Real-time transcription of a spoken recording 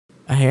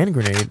A hand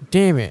grenade.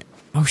 Damn it.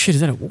 Oh shit,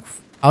 is that a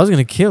wolf? I was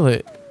gonna kill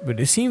it, but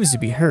it seems to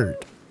be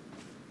hurt.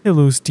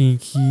 Hello,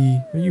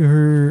 Stinky. Are you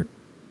hurt?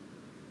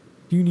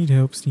 Do you need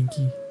help,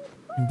 Stinky?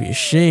 It'd be a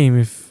shame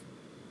if,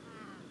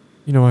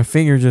 you know, my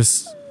finger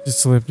just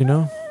slipped, you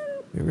know?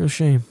 Be a real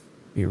shame.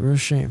 Be a real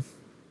shame.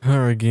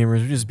 Alright,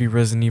 gamers, we just beat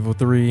Resident Evil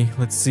 3.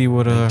 Let's see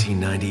what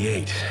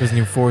 1998. Resident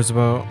Evil 4 is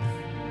about.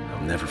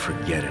 I'll never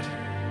forget it.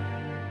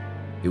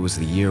 It was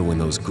the year when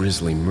those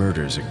grisly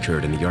murders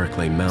occurred in the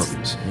Arklay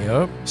Mountains.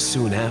 Yep.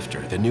 Soon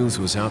after, the news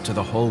was out to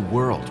the whole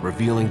world,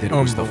 revealing that it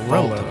was the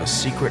fault of a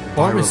secret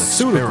viral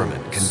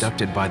experiment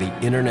conducted by the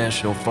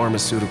International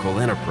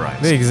Pharmaceutical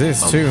Enterprise. They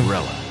exist too.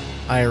 Umbrella.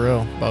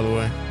 IRL, by the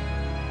way.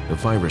 The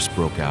virus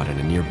broke out in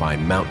a nearby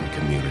mountain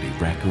community,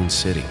 Raccoon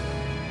City,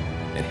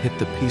 and hit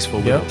the peaceful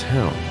little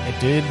town. It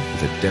did.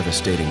 With a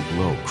devastating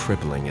blow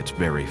crippling its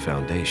very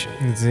foundation.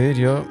 It did,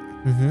 yup.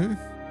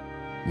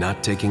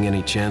 Not taking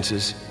any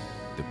chances,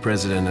 the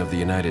President of the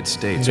United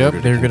States Yep,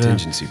 ordered a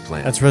contingency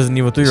plan. That's Resident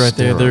Evil 3 right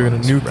there. They're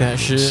gonna nuke that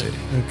shit. City.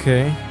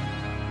 Okay.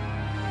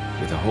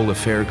 With the whole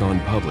affair gone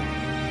public,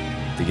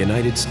 the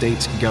United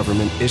States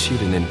government issued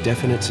an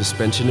indefinite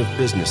suspension of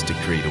business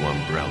decree to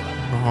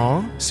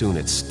Umbrella. Soon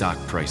its stock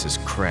prices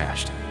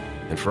crashed,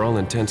 and for all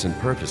intents and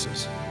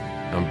purposes,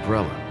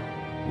 Umbrella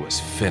was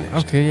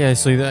finished. Okay, yeah,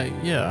 so that,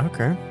 yeah,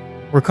 okay.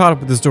 We're caught up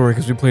with the story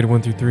because we played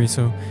 1 through 3,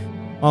 so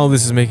all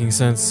this is making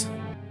sense.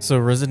 So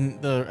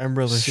the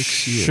Umbrella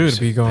 6 years should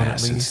be gone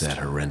at since least. that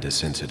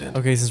horrendous incident.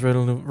 Okay, since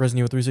Resident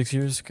Evil 3, 6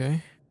 years,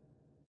 okay.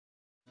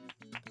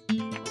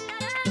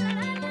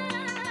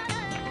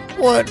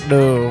 What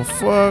the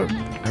fuck?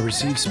 I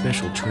received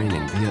special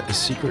training via a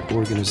secret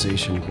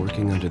organization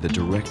working under the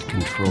direct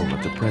control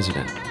of the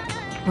president.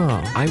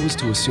 Huh. I was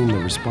to assume the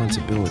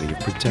responsibility of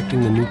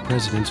protecting the new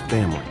president's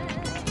family.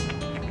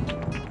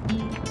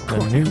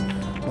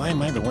 Why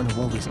am I the one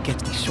who always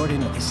gets the short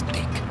end of the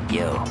stick?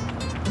 You,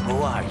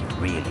 who are you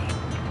really?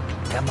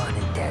 Come on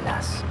and tell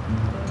us.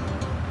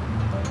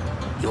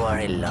 You are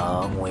a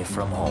long way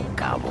from home,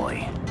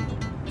 cowboy.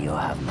 You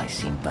have my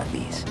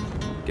sympathies.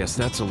 Guess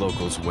that's a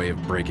local's way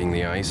of breaking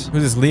the ice.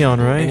 Who's this,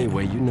 Leon, right?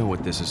 Anyway, you know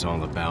what this is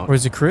all about. Or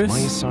is it Chris? My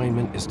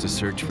assignment is to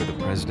search for the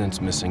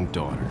president's missing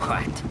daughter.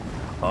 What?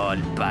 All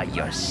by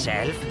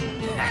yourself?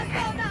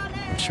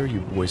 I'm sure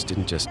you boys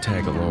didn't just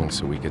tag along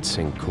so we could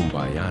sing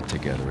Kumbaya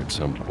together at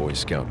some Boy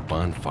Scout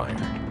bonfire.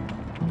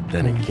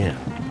 Then again,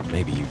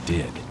 maybe you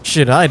did.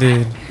 Shit, I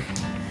did.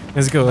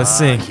 Let's go, let's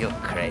sing. You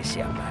crazy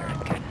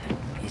American.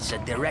 It's a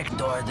direct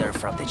order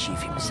from the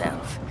chief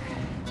himself.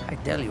 I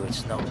tell you,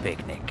 it's no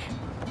picnic.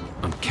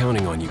 I'm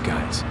counting on you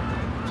guys.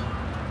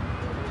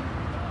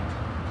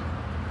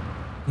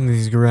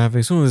 These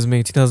graphics. When was this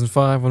made?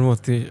 2005? On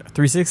what? The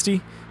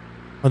 360?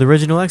 Or the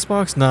original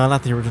Xbox? Nah,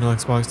 not the original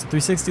Xbox. The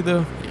 360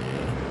 though? Yeah.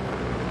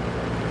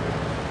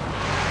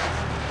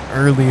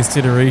 Earliest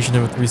iteration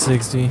of a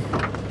 360.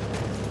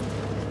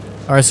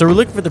 Alright, so we're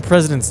looking for the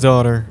president's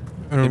daughter.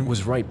 It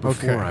was right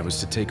before I was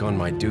to take on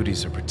my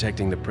duties of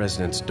protecting the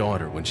president's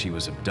daughter when she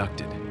was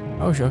abducted.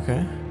 Oh,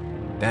 okay.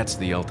 That's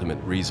the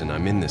ultimate reason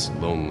I'm in this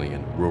lonely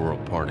and rural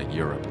part of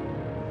Europe.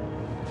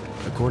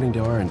 According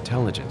to our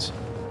intelligence,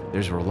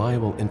 there's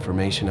reliable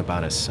information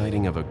about a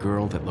sighting of a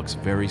girl that looks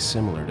very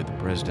similar to the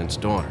president's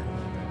daughter.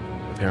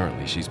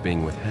 Apparently, she's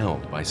being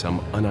withheld by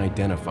some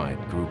unidentified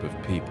group of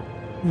people.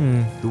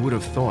 Who would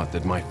have thought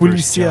that my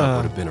first job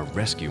would have been a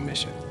rescue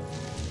mission?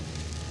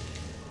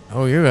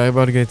 Oh, you're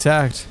about to get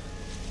attacked.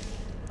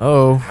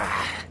 Oh.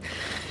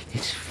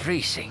 It's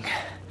freezing.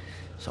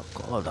 So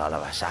cold all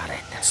of a sudden.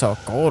 So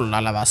cold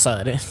all of a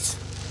sudden.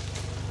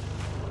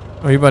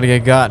 Oh, you about to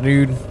get got,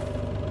 dude.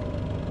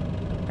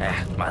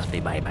 Must be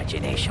my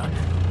imagination.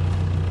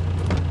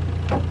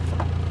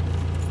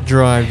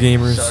 Drive,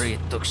 gamers. Sorry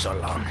it took so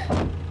long.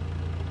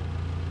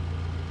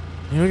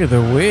 You look at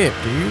the whip,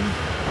 dude.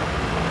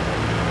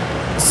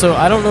 So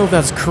I don't know if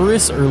that's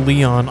Chris or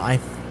Leon. I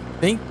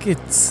think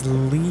it's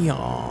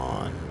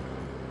Leon.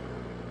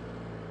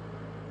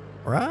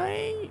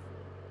 Right?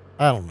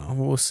 I don't know.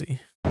 We'll see.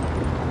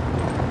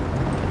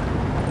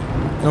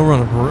 No, we're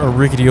on a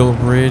rickety old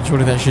bridge.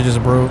 What if that shit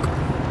just broke?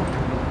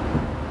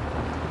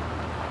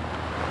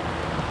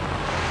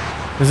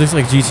 This looks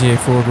like GTA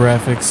 4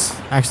 graphics.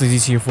 Actually,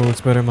 GTA 4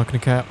 looks better. I'm not gonna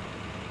cap.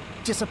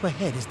 Just up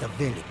ahead is the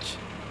village.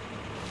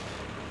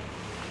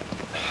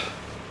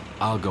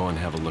 I'll go and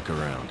have a look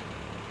around.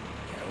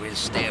 Yeah, we'll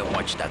stay and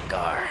watch that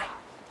car.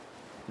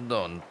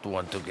 Don't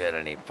want to get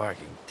any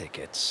parking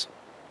tickets.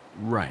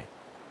 Right.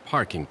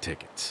 Parking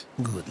tickets.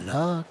 Good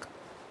luck.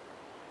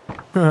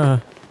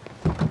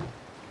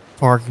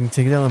 Parking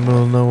ticket out in the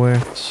middle of nowhere.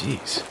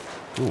 Jeez.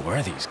 Who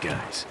are these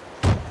guys?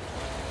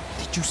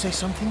 Did you say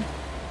something?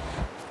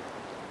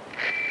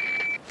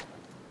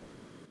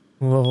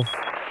 Whoa.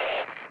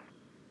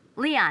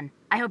 Leon,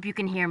 I hope you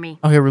can hear me.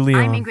 Okay, we're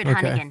Leon. I'm Ingrid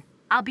Hunnigan.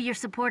 I'll be your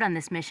support on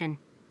this mission.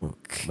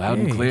 Okay. Loud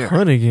and clear.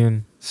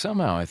 Hunnigan.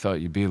 Somehow I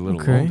thought you'd be a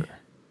little older.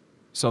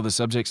 So the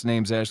subject's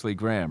name's Ashley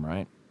Graham,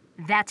 right?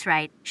 That's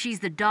right. She's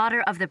the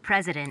daughter of the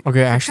president. Okay,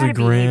 so Ashley try to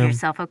behave Graham.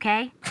 yourself,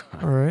 okay?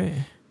 All right.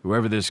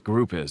 Whoever this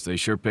group is, they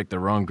sure picked the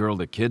wrong girl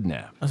to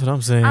kidnap. That's what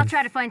I'm saying. I'll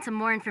try to find some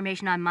more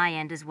information on my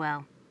end as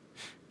well.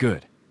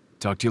 Good.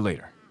 Talk to you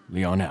later.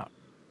 Leon out.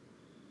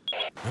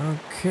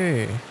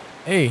 Okay.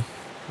 Hey.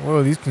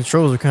 Whoa, these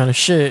controls are kind of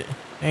shit.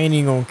 I ain't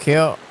even gonna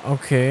care.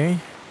 Okay.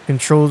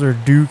 Controls are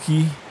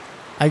dookie.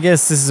 I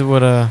guess this is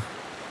what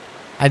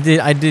I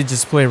did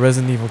just play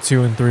Resident Evil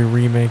 2 and 3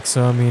 remake,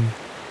 so I mean,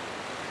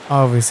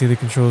 obviously the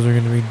controls are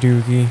gonna be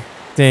dookie.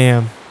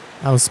 Damn.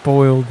 I was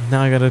spoiled.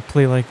 Now I gotta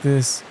play like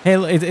this. Hey,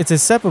 it's a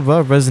step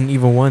above Resident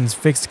Evil 1's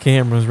fixed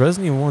cameras.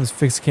 Resident Evil 1's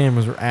fixed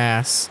cameras were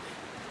ass.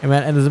 And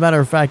as a matter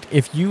of fact,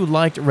 if you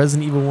liked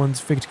Resident Evil 1's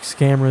fixed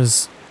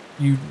cameras,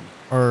 you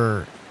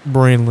are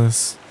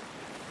brainless.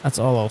 That's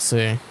all I'll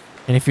say.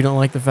 And if you don't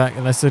like the fact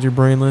that I said you're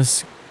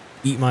brainless,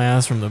 eat my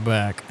ass from the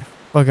back.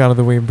 Fuck out of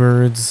the way,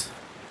 birds.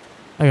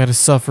 I gotta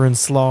suffer and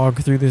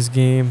slog through this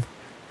game.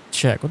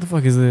 Check. What the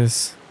fuck is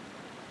this?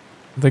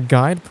 The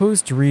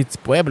guidepost reads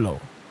Pueblo.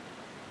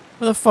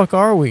 Where the fuck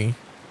are we?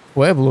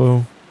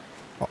 Pueblo.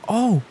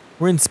 Oh,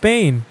 we're in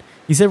Spain.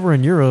 He said we're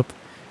in Europe,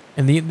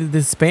 and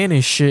the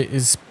Spanish shit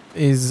is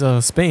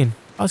Spain.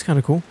 That was kind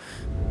of cool.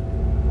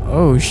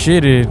 Oh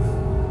shit!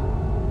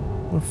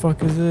 What the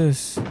fuck is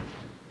this?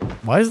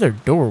 Why is their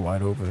door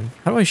wide open?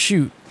 How do I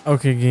shoot?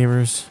 Okay,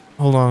 gamers,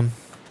 hold on.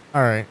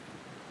 All right,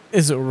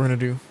 this is what we're gonna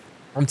do.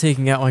 I'm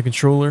taking out my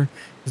controller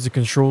because the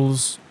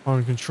controls on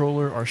a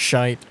controller are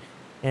shite,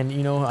 and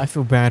you know I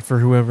feel bad for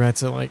whoever had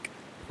to like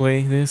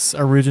play this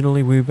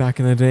originally way back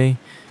in the day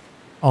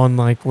on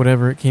like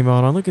whatever it came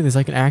out on. Look at this,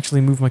 I can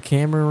actually move my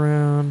camera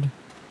around.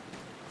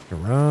 I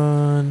can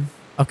run.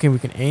 Okay, we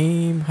can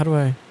aim. How do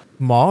I?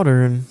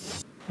 Modern.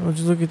 Oh,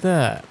 just look at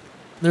that.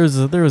 There was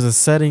a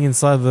setting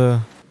inside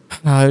the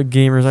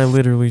gamers. I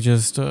literally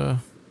just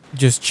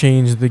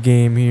changed the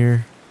game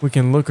here. We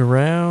can look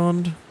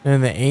around,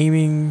 and the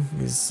aiming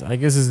is, I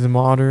guess, is the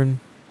modern.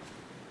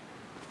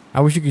 I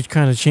wish you could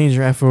kind of change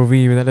your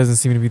FOV, but that doesn't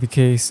seem to be the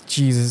case.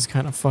 Jesus, it's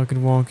kind of fucking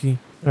wonky.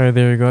 All right,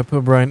 there you go. I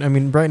put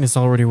brightness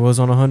already was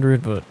on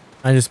 100, but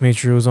I just made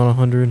sure it was on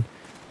 100.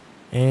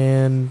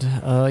 And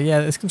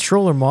yeah, this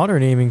controller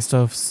modern aiming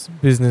stuff's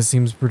business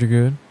seems pretty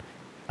good.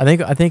 I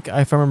think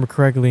if I remember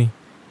correctly,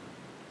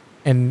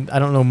 and I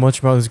don't know much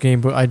about this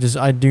game, but I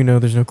do know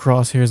there's no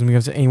crosshairs and we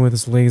have to aim with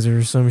this laser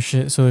or some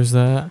shit. So there's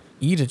that.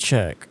 E to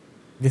check.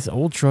 This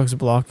old truck's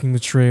blocking the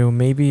trail.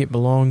 Maybe it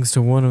belongs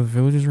to one of the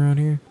villagers around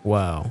here.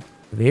 Wow.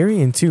 Very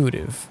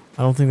intuitive.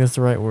 I don't think that's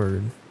the right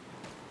word.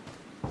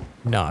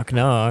 Knock,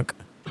 knock.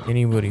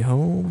 Anybody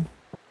home?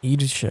 E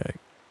to check.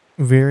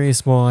 Various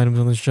small items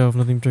on the shelf.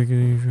 Nothing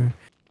particular.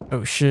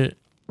 Oh, shit.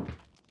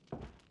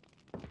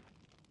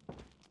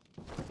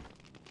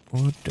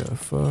 What the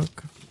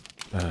fuck?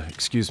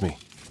 Excuse me.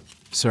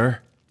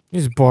 Sir?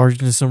 You just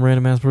barged into some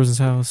random ass person's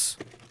house.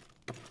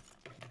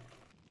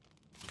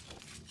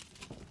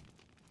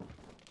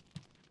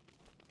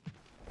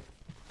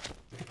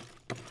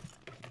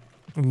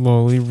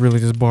 Lol, he really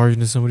just barged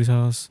into somebody's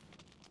house.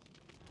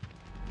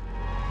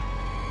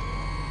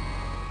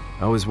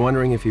 I was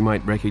wondering if you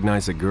might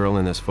recognize the girl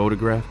in this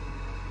photograph?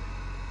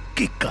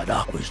 ¿Qué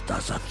carajo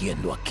estás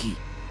haciendo aquí?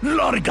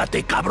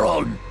 ¡Lárgate,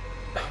 cabrón!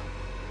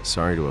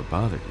 Sorry to have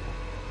bothered you.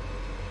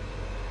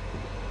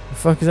 The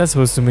fuck is that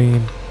supposed to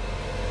mean?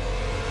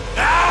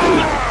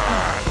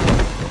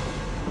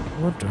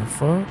 What the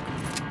fuck?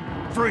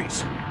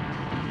 Freeze!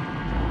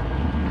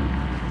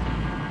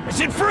 I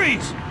said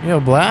freeze! Yo,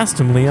 blast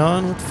him,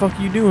 Leon. What the fuck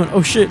are you doing?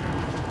 Oh shit.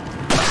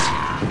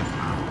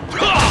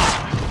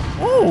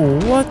 Oh,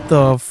 what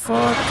the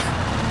fuck?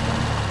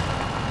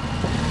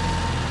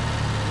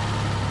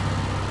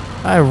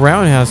 I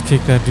roundhouse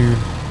kicked that dude.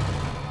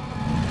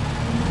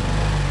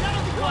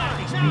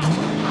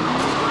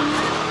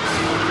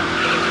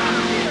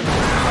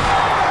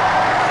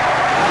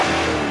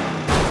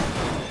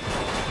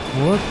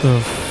 What the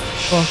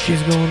fuck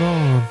is going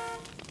on?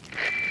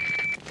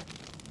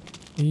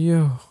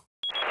 Yo.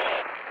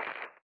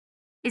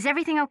 Is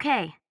everything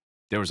okay?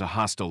 There was a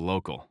hostile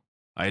local.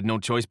 I had no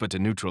choice but to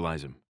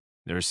neutralize him.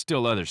 There are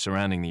still others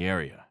surrounding the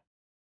area.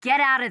 Get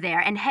out of there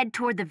and head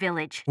toward the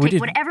village. We Take did-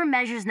 whatever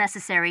measures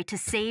necessary to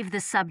save the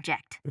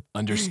subject.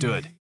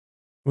 Understood.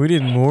 We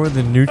did more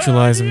than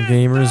neutralize him,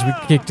 gamers.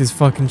 We kicked his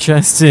fucking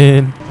chest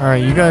in.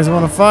 Alright, you guys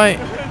want to fight?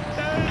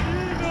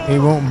 He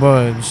won't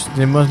budge.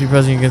 They must be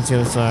pressing against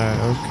the other side.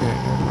 Okay,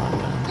 never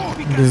mind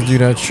then. This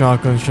dude had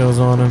shotgun shells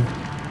on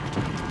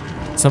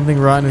him. Something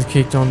rotten is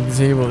caked on the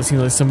table. It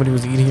seems like somebody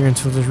was eating here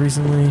until just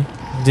recently.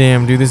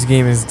 Damn, dude, this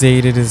game is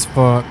dated as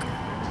fuck.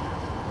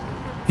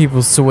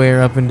 People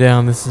swear up and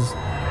down this is...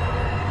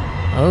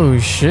 Oh,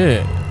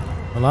 shit.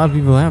 A lot of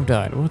people have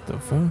died. What the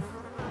fuck?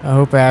 I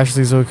hope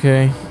Ashley's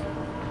okay.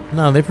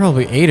 No, they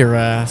probably ate her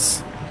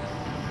ass.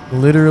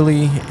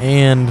 Literally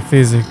and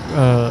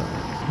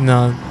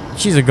no,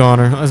 she's a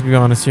goner. Let's be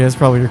honest. Yeah, that's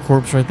probably your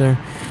corpse right there.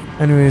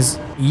 Anyways,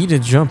 E to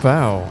jump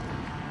out.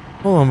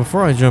 Hold on,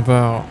 before I jump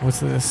out, what's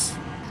this?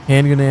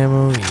 Handgun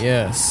ammo,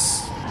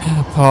 yes.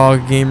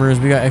 Pog gamers,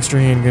 we got extra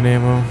handgun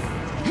ammo.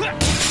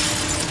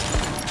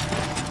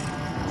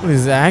 What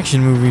is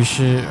action movie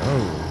shit?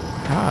 Oh,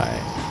 hi.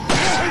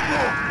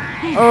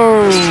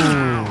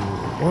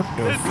 Oh, what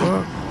the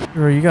fuck?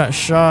 Bro, you got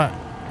shot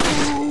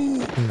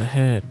in the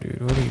head,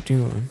 dude. What are you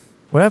doing?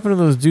 What happened to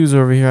those dudes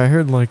over here? I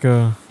heard like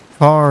a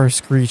car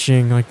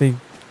screeching, like they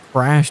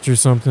crashed or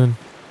something.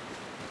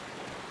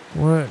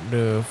 What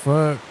the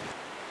fuck?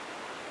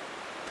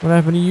 What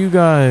happened to you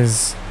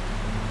guys?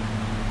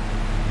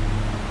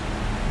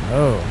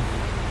 Oh.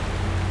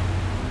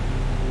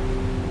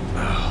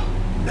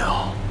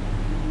 No.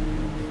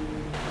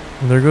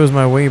 Well, there goes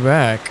my way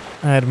back.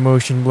 I had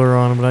motion blur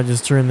on, but I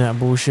just turned that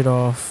bullshit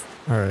off.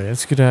 Alright,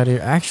 let's get out of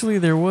here. Actually,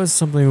 there was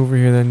something over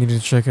here that I needed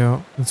to check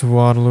out. Let's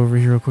waddle over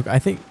here real quick. I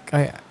think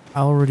I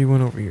already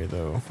went over here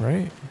though,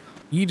 right?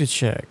 E to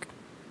check.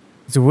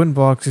 It's a wooden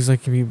box, it's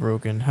like can be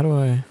broken. How do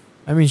I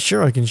mean,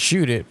 sure I can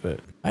shoot it, but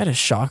I had a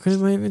shotgun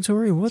in my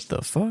inventory? What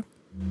the fuck?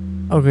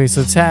 Okay,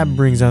 so tab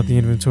brings out the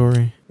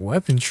inventory.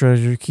 Weapon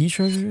treasure, key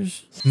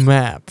treasures,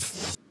 map.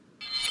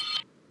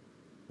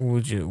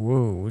 Would you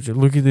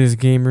look at this,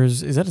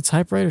 gamers? Is that a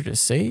typewriter to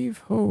save?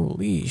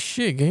 Holy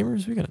shit,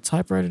 gamers, we got a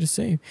typewriter to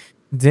save.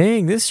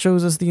 Dang, this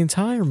shows us the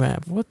entire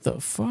map. What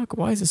the fuck?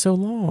 Why is it so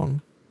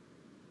long?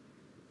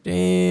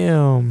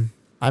 Damn.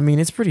 I mean,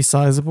 it's pretty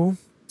sizable.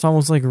 It's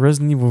almost like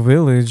Resident Evil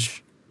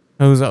Village.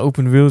 It was an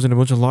open village and a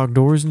bunch of locked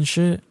doors and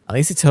shit. At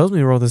least it tells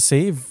me where all the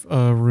save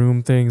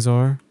room things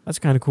are. That's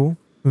kind of cool.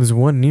 There's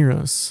one near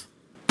us.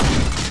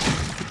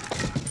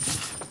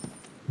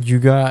 You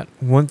got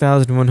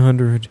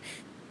 1,100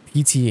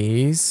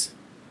 PTAs.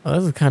 Oh,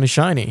 that's kind of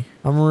shiny.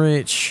 I'm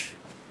rich.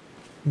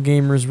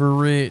 Gamers, we're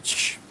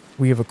rich.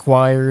 We have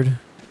acquired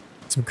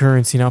some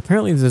currency. Now,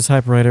 apparently there's a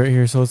typewriter right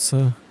here, so let's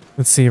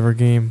save our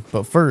game.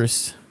 But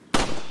first...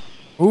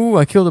 Ooh,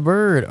 I killed a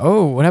bird.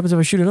 Oh, what happens if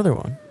I shoot another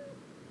one?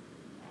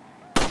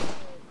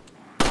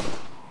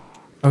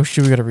 Oh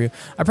shit, we gotta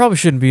I probably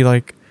shouldn't be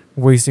like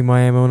wasting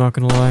my ammo, not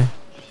gonna lie.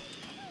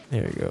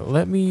 There you go.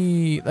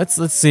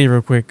 Let's save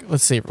real quick.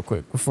 Let's save real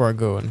quick before I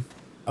go in.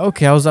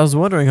 Okay, I was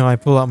wondering how I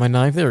pull out my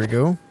knife. There we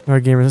go.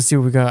 Alright gamers, let's see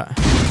what we got.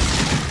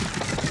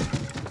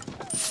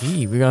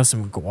 Gee, we got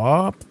some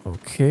guap.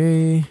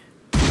 Okay.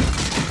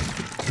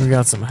 We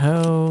got some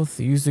health.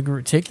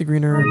 Take the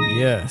green herb.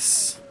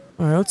 Yes.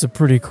 Alright, that's a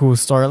pretty cool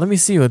start. Let me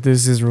see what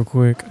this is real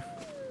quick.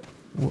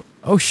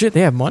 Oh shit, they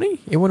have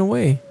money? It went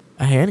away.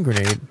 A hand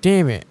grenade.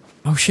 Damn it.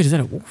 Oh shit, is that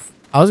a wolf?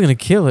 I was gonna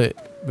kill it,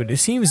 but it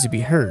seems to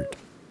be hurt.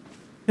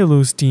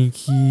 Hello,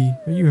 Stinky.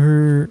 Are you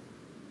hurt?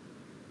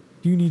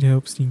 Do you need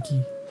help,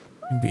 Stinky?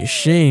 It'd be a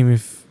shame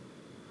if,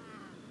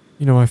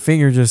 you know, my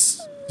finger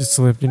just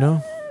slipped, you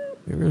know?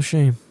 Be a real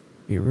shame.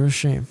 Be a real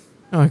shame.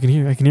 Oh, I can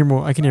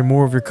hear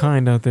more of your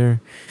kind out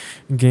there,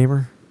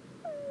 gamer.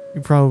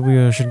 You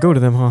probably should go to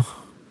them, huh?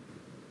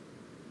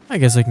 I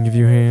guess I can give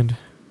you a hand.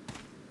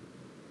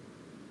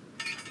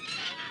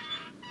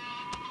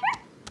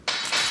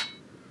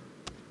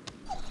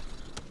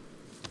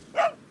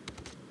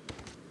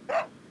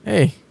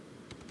 Hey.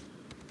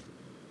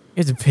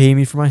 You have to pay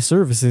me for my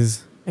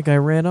services. That guy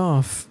ran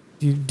off.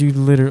 Dude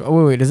literally...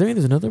 Oh, wait. Does that mean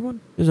there's another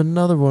one? There's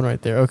another one right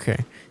there.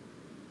 Okay.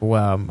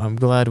 Wow. I'm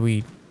glad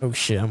we... Oh,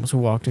 shit. I almost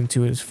walked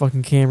into it. This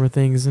fucking camera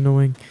thing is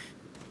annoying.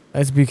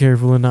 Let's be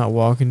careful and not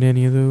walk into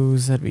any of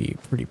those. That'd be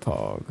pretty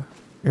pog.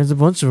 There's a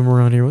bunch of them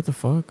around here. What the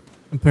fuck?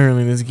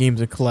 Apparently, this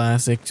game's a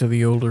classic to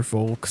the older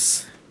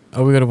folks.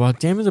 Oh, we gotta walk.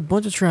 Damn, there's a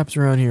bunch of traps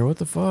around here. What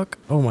the fuck?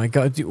 Oh, my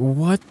God. Dude,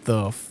 what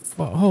the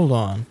fuck? Hold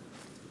on.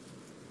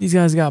 These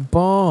guys got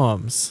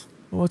bombs.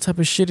 What type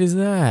of shit is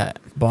that?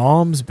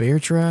 Bombs, bear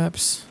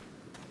traps,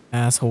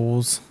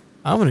 assholes.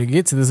 I'm gonna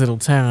get to this little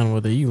town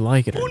whether you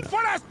like it or not.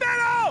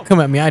 Come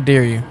at me, I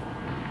dare you.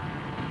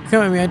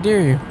 Come at me, I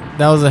dare you.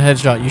 That was a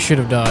headshot. You should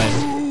have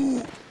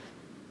died.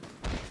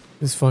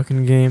 This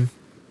fucking game.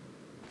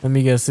 Let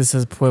me guess, this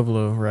says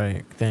Pueblo.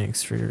 Right.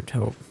 Thanks for your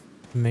help.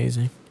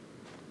 Amazing.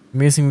 I'm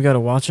guessing we gotta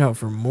watch out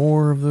for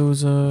more of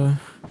those, damn,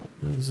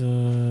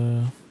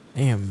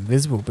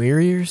 visible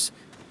barriers?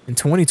 In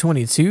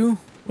 2022?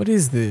 What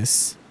is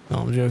this? No,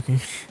 I'm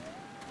joking.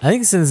 I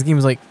think it said this game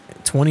was like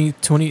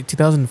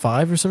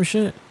 2005 or some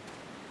shit.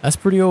 That's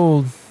pretty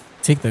old.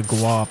 Take the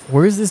guap.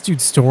 Where is this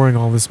dude storing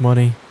all this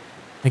money?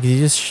 Like, is he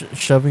just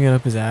shoving it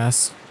up his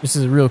ass? This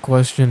is a real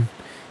question.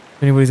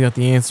 If anybody's got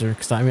the answer.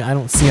 Because, I mean, I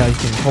don't see how you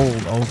can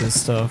hold all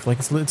this stuff. Like,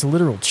 it's a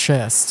literal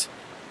chest.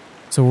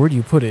 So where do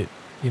you put it?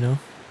 You know?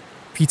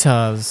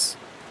 Pitas.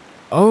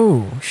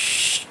 Oh,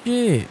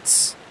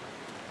 shit.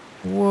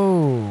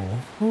 Whoa,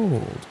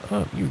 hold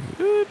up, you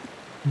good?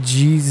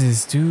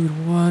 Jesus,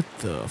 dude, what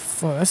the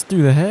fuck? That's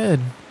through the head.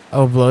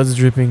 Oh, blood's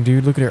dripping,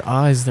 dude. Look at her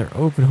eyes, they're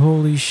open.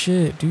 Holy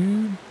shit,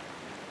 dude.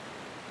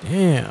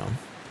 Damn.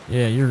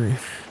 Yeah, you're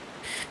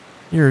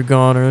a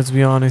goner, let's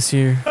be honest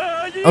here.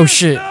 Oh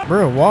shit,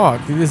 bro,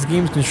 walk. Dude, this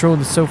game's control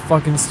is so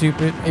fucking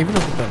stupid. Hey, even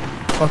look at the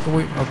fuck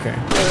away. Okay.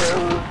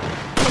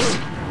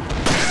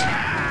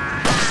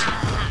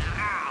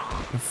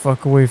 The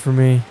fuck away from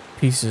me.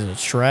 Pieces of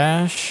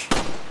trash.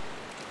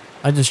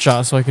 I just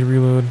shot so I could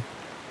reload.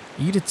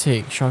 E to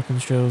take. Shotgun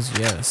shells.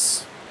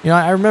 Yes. You know,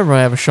 I remember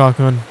I have a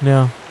shotgun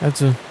now.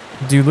 That's a...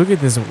 Dude, look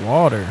at this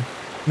water.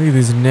 Look at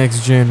this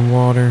next-gen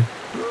water.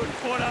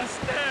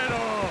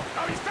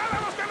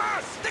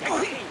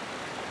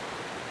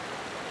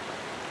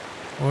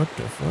 What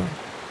the fuck?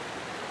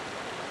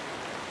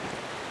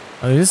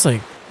 Are they just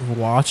like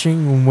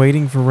watching and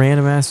waiting for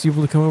random ass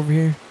people to come over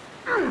here?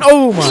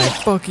 Oh my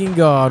fucking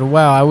god.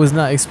 Wow, I was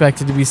not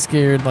expected to be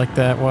scared like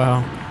that.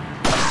 Wow.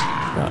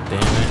 God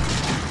damn it.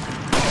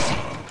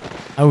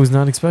 I was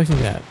not expecting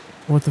that.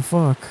 What the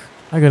fuck?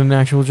 I got an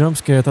actual jump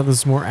scare. I thought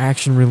this was more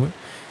action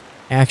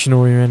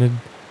oriented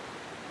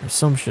or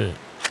some shit.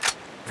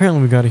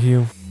 Apparently we gotta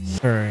heal.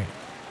 Alright.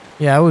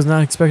 Yeah, I was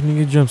not expecting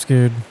to get jump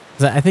scared.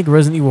 I think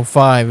Resident Evil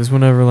 5 is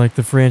whenever like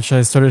the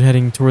franchise started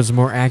heading towards a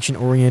more action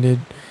oriented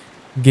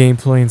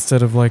gameplay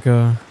instead of like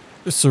a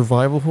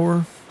survival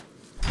horror.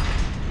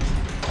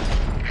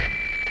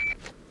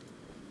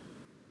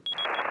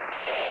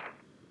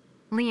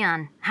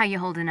 Leon, how you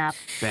holding up?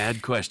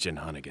 Bad question,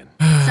 Hunnigan.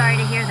 Sorry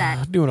to hear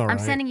that. Doing alright.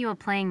 I'm sending you a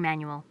playing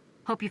manual.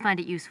 Hope you find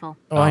it useful.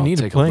 Oh, I I'll need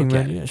a take a playing look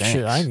at manual. it. Yeah,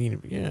 shit, I Thanks. need.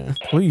 Yeah,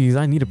 please,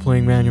 I need a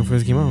playing manual for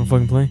this game. I don't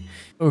fucking play.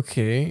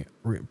 Okay,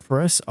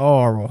 press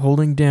R while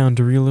holding down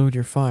to reload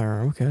your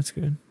firearm. Okay, that's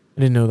good. I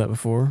didn't know that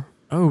before.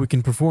 Oh, we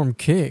can perform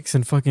kicks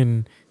and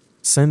fucking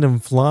send them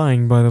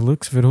flying by the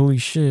looks of it. Holy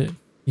shit!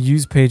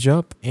 Use page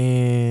up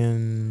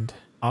and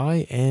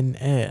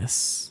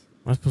INS.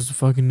 Am I supposed to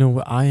fucking know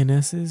what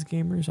INS is,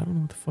 gamers? I don't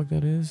know what the fuck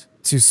that is.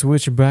 To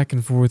switch back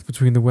and forth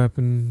between the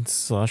weapon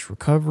 /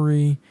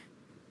 recovery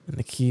and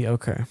the key.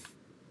 Okay.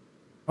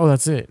 Oh,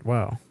 that's it.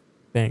 Wow.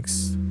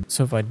 Thanks.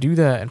 So if I do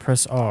that and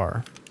press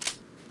R.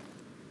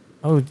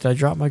 Oh, did I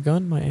drop my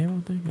gun? My ammo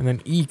thing? And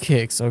then E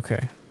kicks.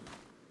 Okay.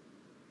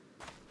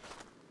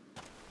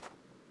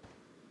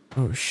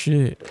 Oh,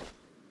 shit.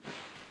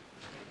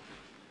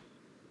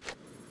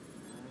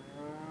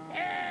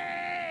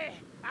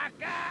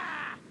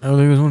 Oh,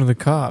 there was one of the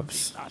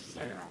cops.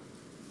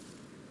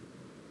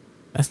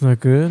 That's not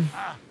good.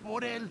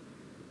 What are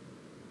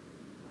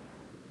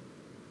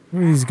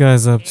these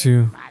guys up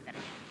to?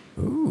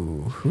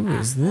 Ooh, who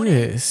is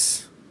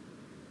this?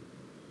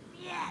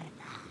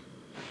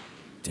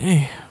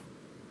 Damn.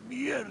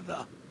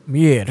 Mierda.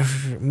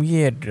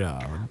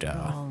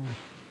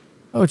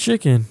 Oh,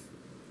 chicken.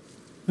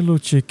 Hello,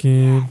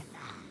 chicken.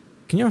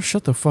 Can y'all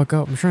shut the fuck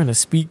up? I'm trying to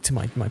speak to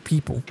my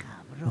people.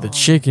 The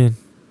chicken.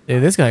 Yeah,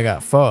 this guy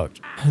got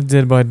fucked.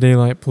 Dead by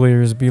Daylight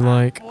players be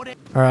like. Alright,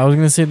 I was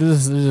gonna say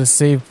there's a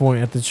save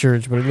point at the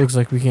church, but it looks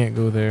like we can't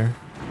go there.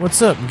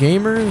 What's up,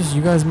 gamers?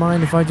 You guys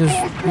mind if I just,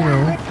 you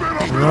know,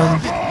 run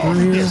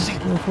through here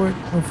real quick?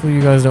 Hopefully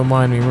you guys don't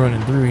mind me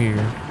running through here.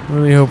 I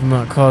really hope I'm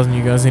not causing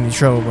you guys any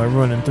trouble by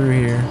running through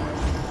here.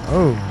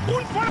 Oh.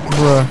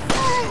 Bruh.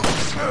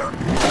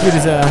 Get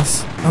his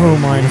ass. Oh,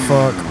 mind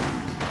fuck.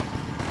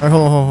 Alright,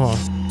 hold on.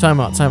 Time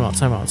out. I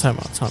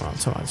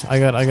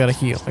gotta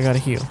heal.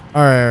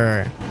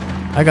 Alright.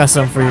 I got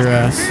something for your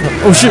ass.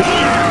 Oh shit!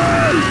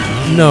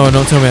 No,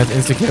 don't tell me that's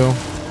insta-kill.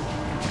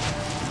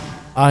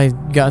 I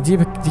got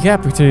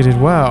decapitated.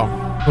 Wow.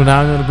 Well, now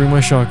I'm gonna bring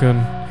my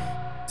shotgun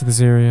to this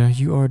area.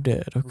 You are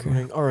dead.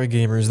 Okay. Alright,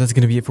 gamers. That's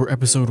gonna be it for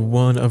episode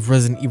 1 of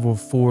Resident Evil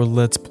 4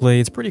 Let's Play.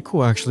 It's pretty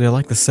cool, actually. I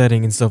like the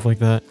setting and stuff like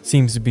that.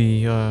 Seems to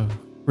be,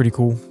 pretty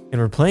cool.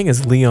 And we're playing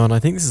as Leon. I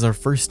think this is our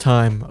first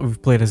time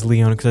we've played as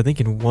Leon, because I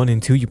think in 1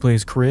 and 2 you play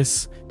as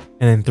Chris,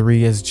 and then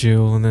 3 as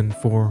Jill, and then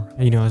 4,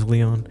 you know, as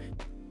Leon.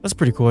 That's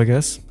pretty cool, I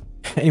guess.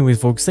 Anyways,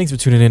 folks, thanks for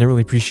tuning in. I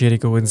really appreciate it.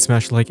 Go ahead and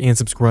smash like and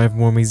subscribe for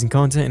more amazing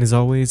content. And as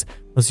always,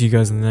 I'll see you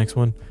guys in the next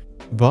one.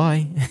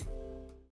 Bye.